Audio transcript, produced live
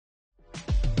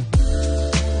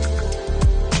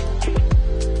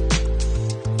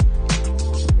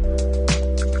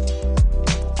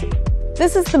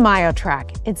This is the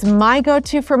MyoTrak. It's my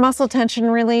go-to for muscle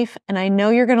tension relief, and I know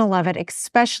you're going to love it,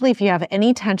 especially if you have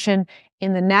any tension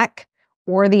in the neck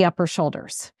or the upper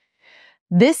shoulders.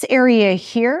 This area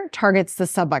here targets the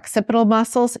suboccipital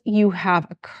muscles. You have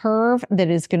a curve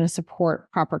that is going to support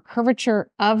proper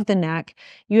curvature of the neck.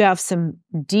 You have some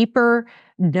deeper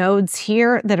nodes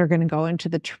here that are going to go into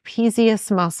the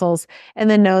trapezius muscles and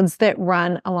the nodes that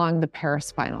run along the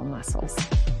paraspinal muscles.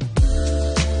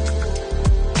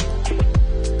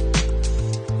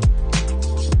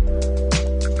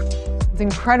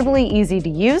 It's incredibly easy to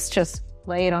use. Just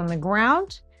lay it on the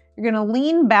ground. You're going to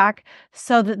lean back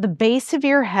so that the base of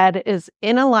your head is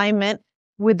in alignment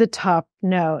with the top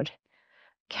node.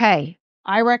 Okay,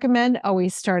 I recommend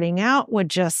always starting out with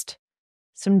just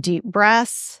some deep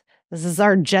breaths. This is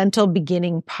our gentle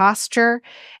beginning posture,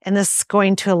 and this is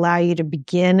going to allow you to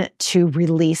begin to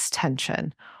release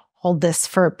tension. Hold this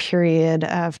for a period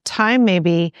of time,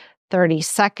 maybe 30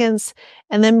 seconds,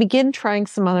 and then begin trying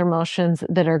some other motions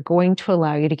that are going to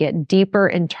allow you to get deeper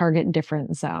and target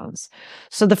different zones.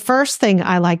 So the first thing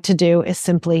I like to do is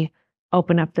simply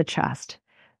open up the chest.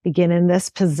 Begin in this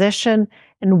position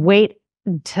and wait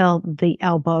until the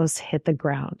elbows hit the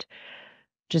ground.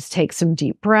 Just take some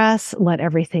deep breaths, let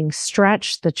everything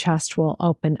stretch. The chest will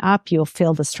open up. You'll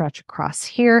feel the stretch across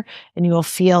here, and you will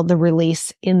feel the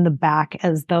release in the back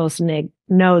as those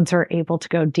nodes are able to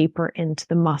go deeper into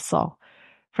the muscle.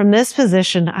 From this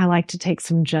position, I like to take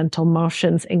some gentle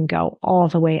motions and go all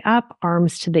the way up,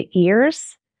 arms to the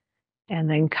ears, and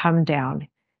then come down.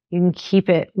 You can keep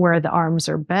it where the arms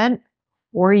are bent,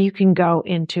 or you can go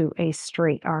into a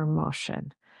straight arm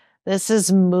motion. This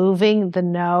is moving the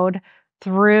node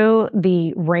through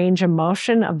the range of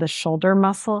motion of the shoulder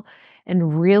muscle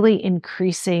and really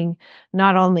increasing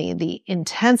not only the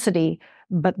intensity,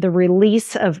 but the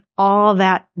release of all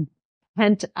that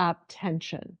pent up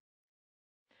tension.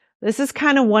 This is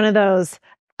kind of one of those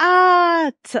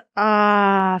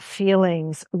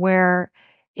feelings where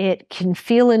it can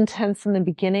feel intense in the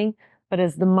beginning, but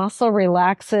as the muscle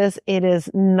relaxes, it is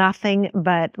nothing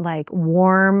but like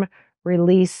warm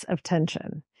release of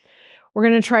tension. We're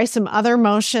going to try some other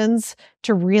motions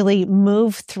to really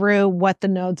move through what the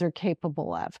nodes are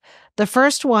capable of. The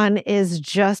first one is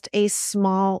just a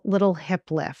small little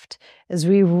hip lift. As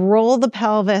we roll the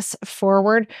pelvis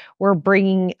forward, we're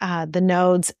bringing the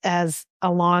nodes as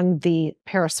along the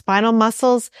paraspinal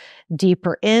muscles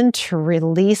deeper in to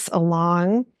release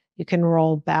along. You can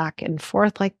roll back and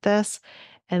forth like this,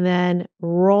 and then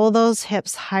roll those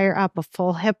hips higher up. A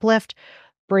full hip lift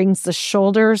brings the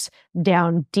shoulders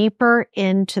down deeper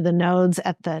into the nodes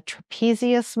at the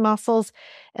trapezius muscles.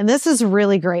 And this is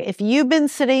really great. If you've been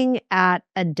sitting at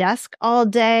a desk all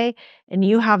day and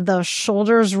you have those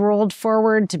shoulders rolled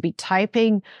forward to be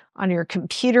typing on your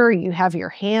computer, you have your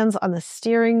hands on the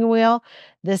steering wheel,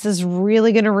 this is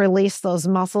really going to release those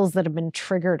muscles that have been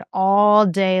triggered all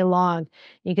day long.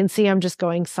 You can see I'm just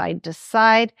going side to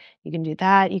side. You can do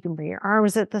that. You can bring your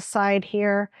arms at the side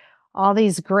here. All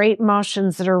these great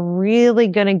motions that are really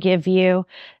going to give you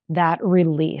that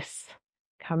release.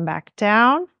 Come back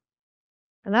down,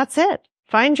 and that's it.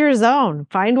 Find your zone.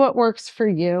 Find what works for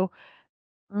you.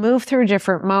 Move through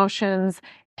different motions.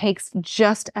 Takes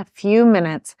just a few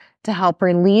minutes to help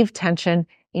relieve tension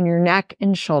in your neck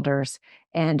and shoulders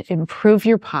and improve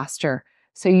your posture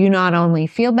so you not only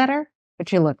feel better,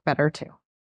 but you look better too.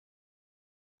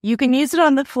 You can use it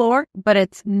on the floor, but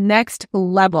it's next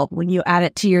level when you add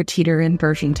it to your Teeter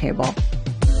Inversion Table.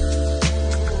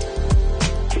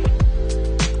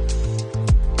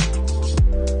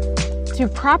 To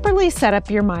properly set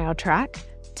up your MyoTrak,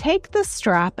 take the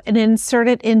strap and insert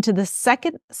it into the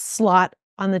second slot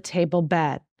on the table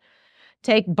bed.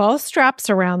 Take both straps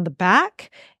around the back,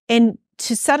 and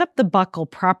to set up the buckle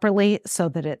properly so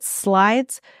that it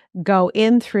slides, go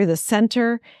in through the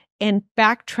center and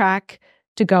backtrack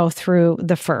to go through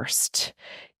the first.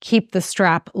 Keep the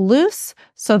strap loose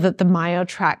so that the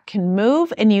MyoTrak can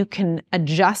move, and you can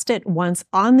adjust it once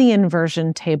on the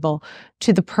inversion table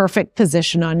to the perfect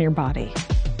position on your body.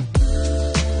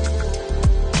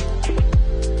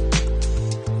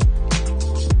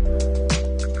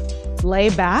 Lay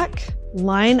back,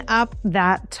 line up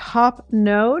that top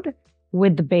node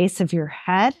with the base of your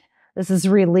head. This is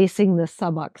releasing the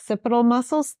suboccipital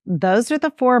muscles. Those are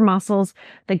the 4 muscles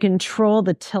that control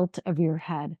the tilt of your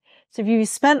head. So if you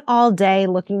spent all day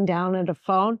looking down at a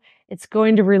phone, it's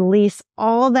going to release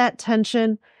all that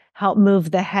tension, help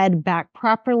move the head back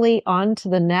properly onto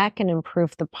the neck and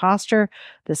improve the posture.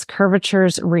 This curvature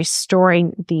is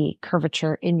restoring the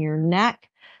curvature in your neck.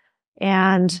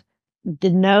 And the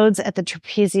nodes at the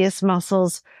trapezius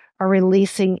muscles are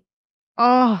releasing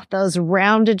Oh, those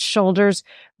rounded shoulders,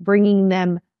 bringing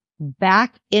them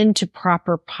back into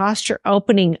proper posture,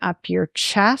 opening up your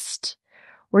chest.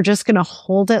 We're just going to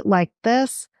hold it like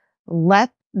this.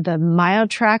 Let the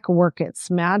MyoTrak work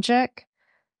its magic.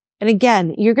 And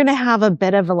again, you're going to have a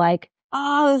bit of a like,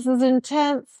 oh, this is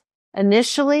intense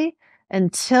initially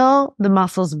until the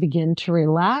muscles begin to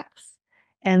relax.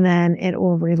 And then it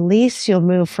will release. You'll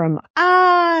move from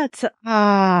ah to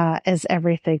ah as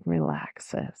everything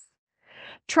relaxes.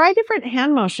 Try different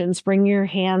hand motions. Bring your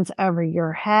hands over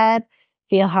your head.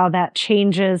 Feel how that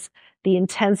changes the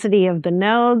intensity of the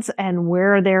nodes and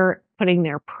where they're putting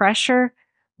their pressure.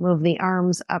 Move the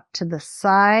arms up to the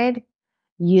side.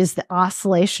 Use the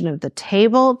oscillation of the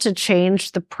table to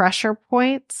change the pressure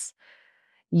points.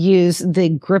 Use the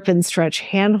grip and stretch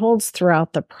handholds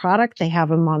throughout the product. They have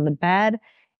them on the bed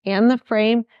and the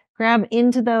frame. Grab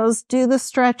into those, do the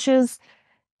stretches,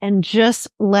 and just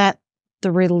let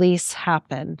the release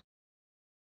happen.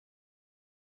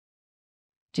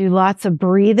 Do lots of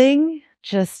breathing,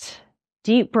 just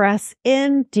deep breaths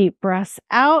in, deep breaths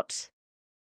out.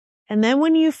 And then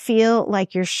when you feel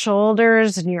like your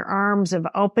shoulders and your arms have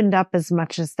opened up as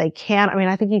much as they can, I mean,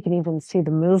 I think you can even see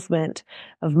the movement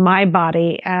of my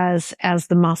body as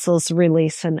the muscles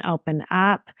release and open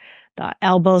up. The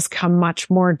elbows come much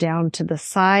more down to the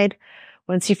side.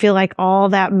 Once you feel like all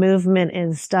that movement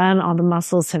is done, all the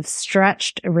muscles have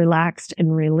stretched, relaxed,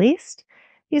 and released,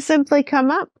 you simply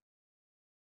come up.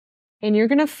 And you're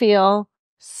going to feel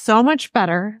so much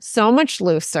better, so much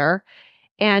looser,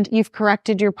 and you've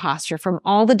corrected your posture from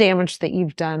all the damage that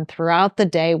you've done throughout the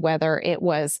day, whether it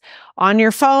was on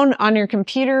your phone, on your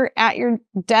computer, at your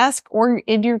desk, or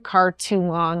in your car too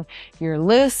long. You're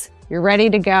loose, you're ready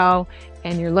to go,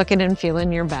 and you're looking and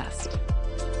feeling your best.